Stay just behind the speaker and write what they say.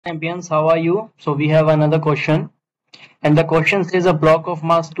Champions, how are you? So we have another question, and the question says a block of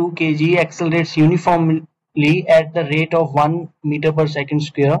mass 2 kg accelerates uniformly at the rate of 1 meter per second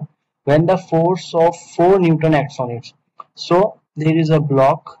square when the force of 4 Newton acts on it. So there is a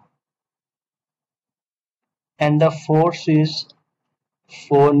block and the force is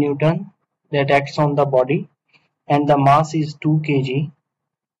 4 Newton that acts on the body, and the mass is 2 kg,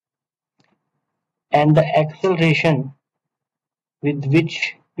 and the acceleration with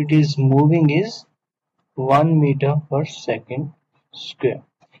which it is moving is 1 meter per second square.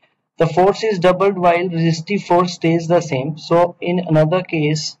 The force is doubled while resistive force stays the same. So in another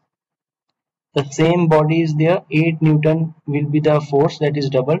case, the same body is there, 8 Newton will be the force that is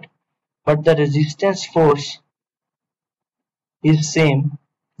doubled, but the resistance force is same,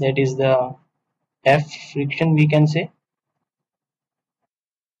 that is the F friction, we can say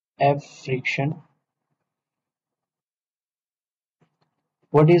F friction.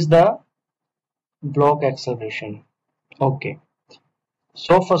 What is the block acceleration? Okay,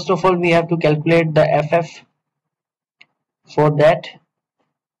 so first of all we have to calculate the FF. For that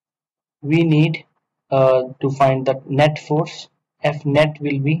we need to find the net force. F net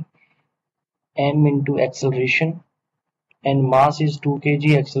will be m into acceleration, and mass is 2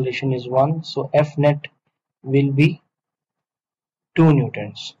 kg, acceleration is 1, so F net will be 2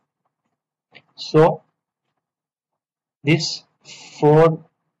 newtons. So this 4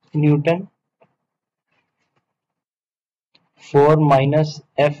 Newton, 4 minus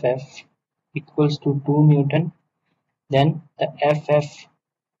FF equals to 2 Newton, then the FF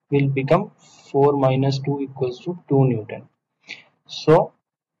will become 4 minus 2 equals to 2 Newton. So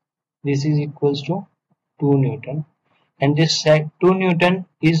this is equals to 2 Newton, and this 2 Newton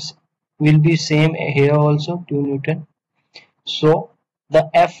will be same here also, 2 Newton. So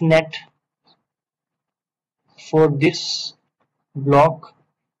the F net for this block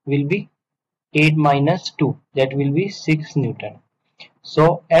will be 8 minus 2, that will be 6 Newton.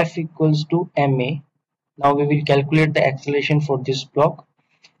 So F equals to ma. Now we will calculate the acceleration for this block.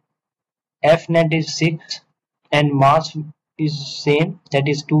 F net is 6 and mass is same, that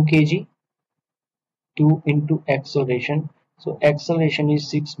is 2 kg. 2 into acceleration, so acceleration is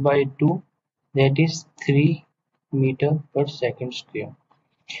 6 by 2, that is 3 meter per second square.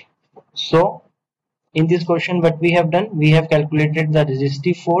 So in this question what we have done, we have calculated the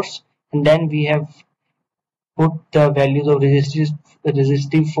resistive force, and then we have put the values of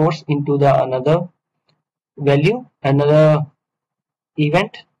resistive force into the another value, another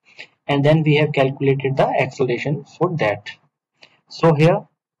event, and then we have calculated the acceleration for that. So here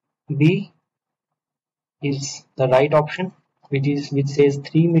B is the right option, which says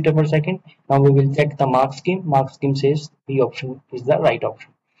 3 meter per second. Now we will check the mark scheme. Mark scheme says the option is the right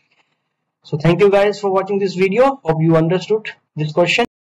option. So thank you guys for watching this video. Hope you understood this question.